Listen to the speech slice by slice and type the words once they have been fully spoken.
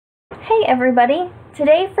Hi everybody!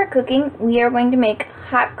 Today for cooking we are going to make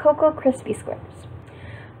hot cocoa crispy squares.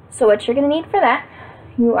 So what you're going to need for that,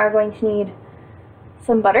 you are going to need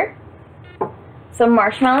some butter, some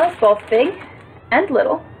marshmallows, both big and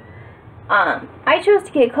little. I chose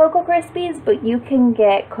to get Cocoa Krispies, but you can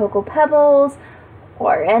get Cocoa Pebbles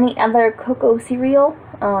or any other cocoa cereal.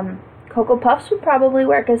 Cocoa Puffs would probably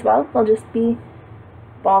work as well. They'll just be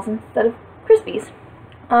balls instead of Krispies.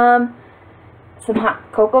 Some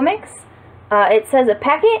hot cocoa mix. It says a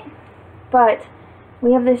packet, but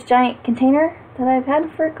we have this giant container that I've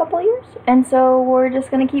had for a couple of years, and so we're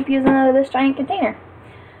just going to keep using out of this giant container.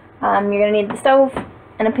 You're going to need the stove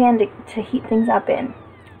and a pan to heat things up in.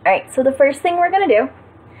 Alright, so the first thing we're going to do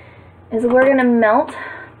is we're going to melt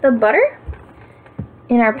the butter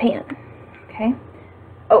in our pan. Okay.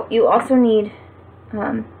 Oh, you also need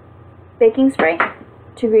baking spray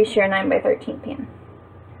to grease your 9x13 pan.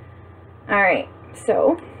 Alright,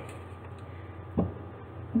 so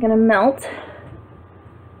I'm going to melt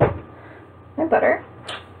my butter.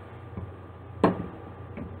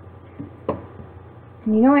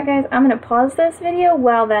 And you know what, guys? I'm going to pause this video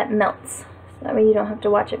while that melts, so that way you don't have to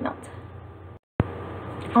watch it melt.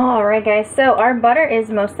 Alright, guys, so our butter is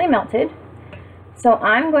mostly melted. So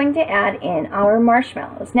I'm going to add in our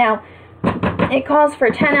marshmallows. Now, it calls for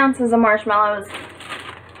 10 ounces of marshmallows,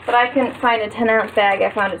 but I couldn't find a 10-ounce bag. I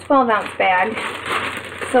found a 12-ounce bag.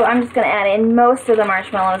 So I'm just going to add in most of the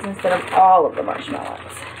marshmallows instead of all of the marshmallows.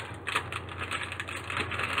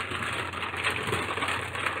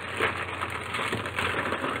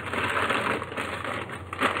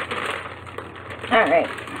 Alright.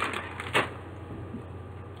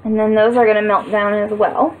 And then those are going to melt down as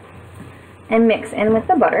well and mix in with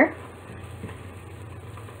the butter.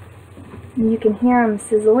 You can hear them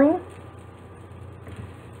sizzling.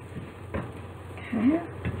 Okay.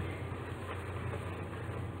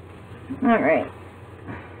 Alright.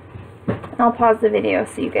 I'll pause the video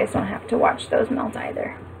so you guys don't have to watch those melt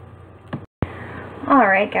either.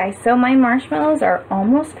 Alright, guys, so my marshmallows are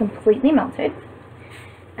almost completely melted.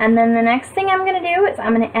 And then the next thing I'm going to do is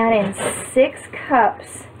I'm going to add in 6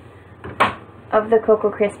 cups of the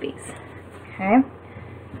Cocoa Krispies. Okay.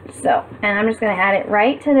 So, and I'm just going to add it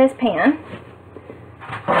right to this pan.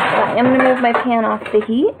 I am going to move my pan off the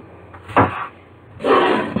heat.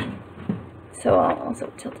 So I'll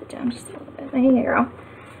also tilt it down just a little bit. There you go.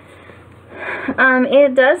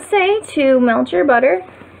 It does say to melt your butter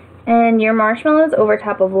and your marshmallows over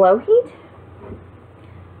top of low heat.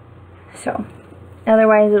 So,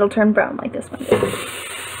 otherwise it'll turn brown like this one did.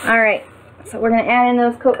 Alright, so we're going to add in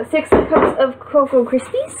those 6 cups of Cocoa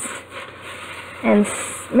Krispies and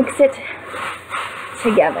mix it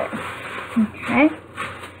together. Okay.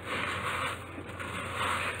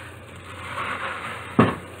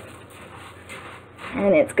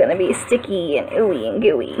 And it's going to be sticky and ooey and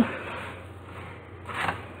gooey.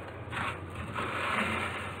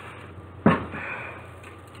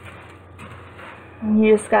 And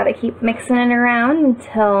you just got to keep mixing it around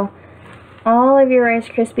until all of your Rice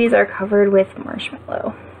Krispies are covered with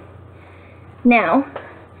marshmallow. Now,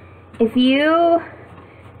 if you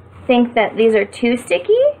think that these are too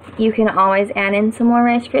sticky, you can always add in some more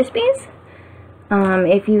Rice Krispies.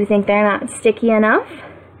 If you think they're not sticky enough,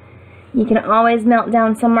 you can always melt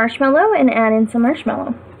down some marshmallow and add in some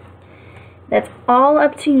marshmallow. That's all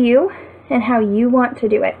up to you and how you want to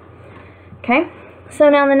do it. Okay? So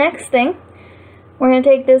now the next thing, we're going to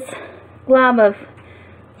take this glob of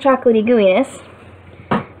chocolatey gooiness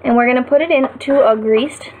and we're going to put it into a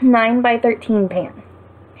greased 9x13 pan.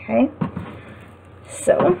 Okay?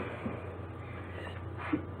 So,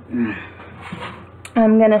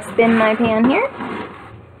 I'm going to spin my pan here.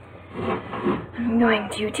 I'm going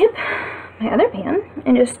to tip my other pan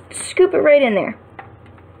and just scoop it right in there.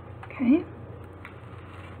 Okay.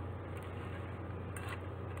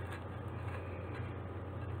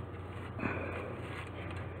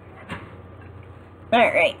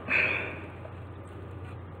 Alright.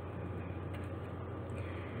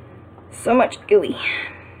 So much gooey.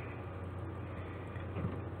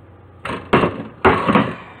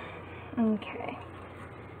 Okay.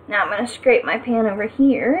 Now I'm going to scrape my pan over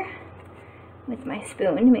here with my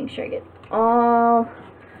spoon to make sure I get all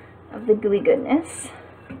of the gooey goodness.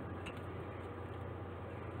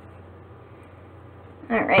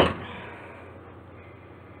 Alright.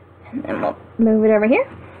 And then we'll move it over here.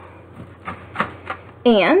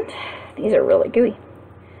 And these are really gooey.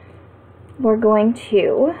 We're going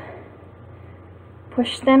to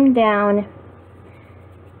push them down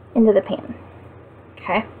into the pan.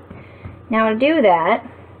 Okay. Now to do that,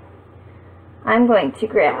 I'm going to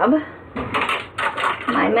grab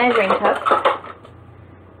my measuring cup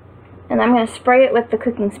And I'm going to spray it with the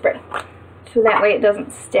cooking spray, so that way it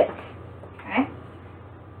doesn't stick. Okay?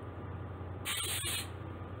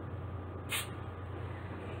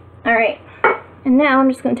 Alright, and now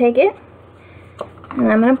I'm just going to take it,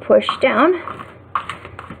 and I'm going to push down,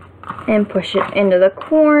 and push it into the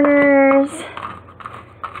corners,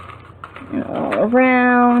 and all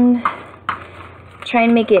around. Try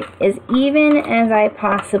and make it as even as I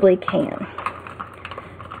possibly can,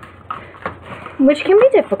 which can be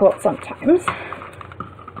difficult sometimes,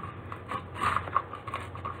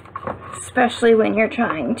 especially when you're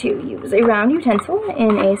trying to use a round utensil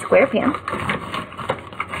in a square pan.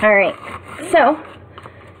 Alright, so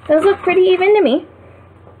those look pretty even to me.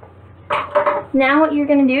 Now what you're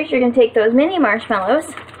going to do is you're going to take those mini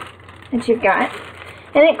marshmallows that you've got,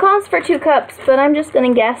 and it calls for 2 cups, but I'm just going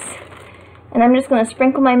to guess, and I'm just going to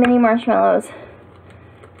sprinkle my mini marshmallows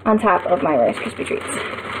on top of my Rice Krispie Treats.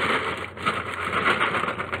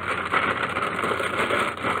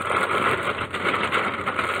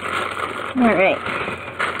 Alright,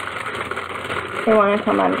 they want to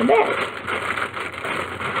come out of the bag.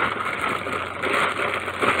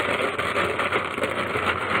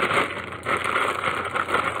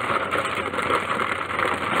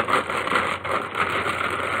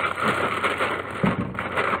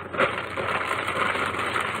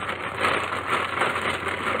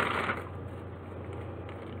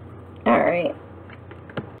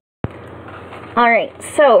 Alright,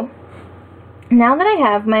 so now that I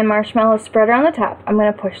have my marshmallows spread around the top, I'm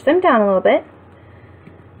going to push them down a little bit.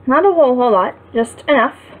 Not a whole lot, just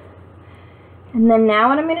enough. And then now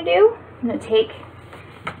what I'm going to do, I'm going to take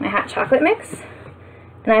my hot chocolate mix,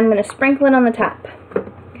 and I'm going to sprinkle it on the top.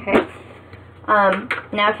 Okay.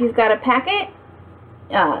 Now if you've got a packet,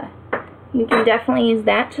 you can definitely use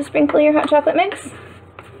that to sprinkle your hot chocolate mix.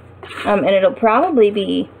 And it'll probably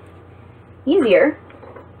be easier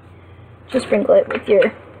to sprinkle it with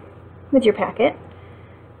your packet.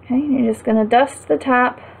 Okay, you're just gonna dust the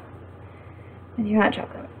top with your hot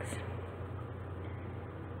chocolate mix.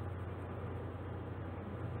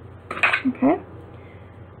 Okay.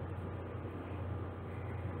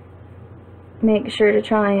 Make sure to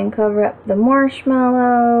try and cover up the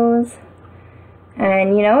marshmallows.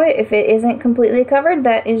 And you know, if it isn't completely covered,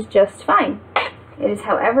 that is just fine. It is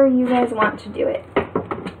however you guys want to do it.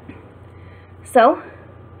 So,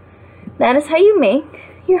 that is how you make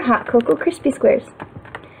your Hot Cocoa Crispy Squares.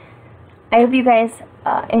 I hope you guys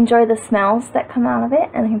enjoy the smells that come out of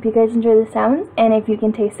it, and I hope you guys enjoy the sounds, and if you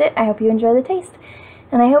can taste it, I hope you enjoy the taste.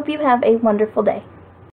 And I hope you have a wonderful day.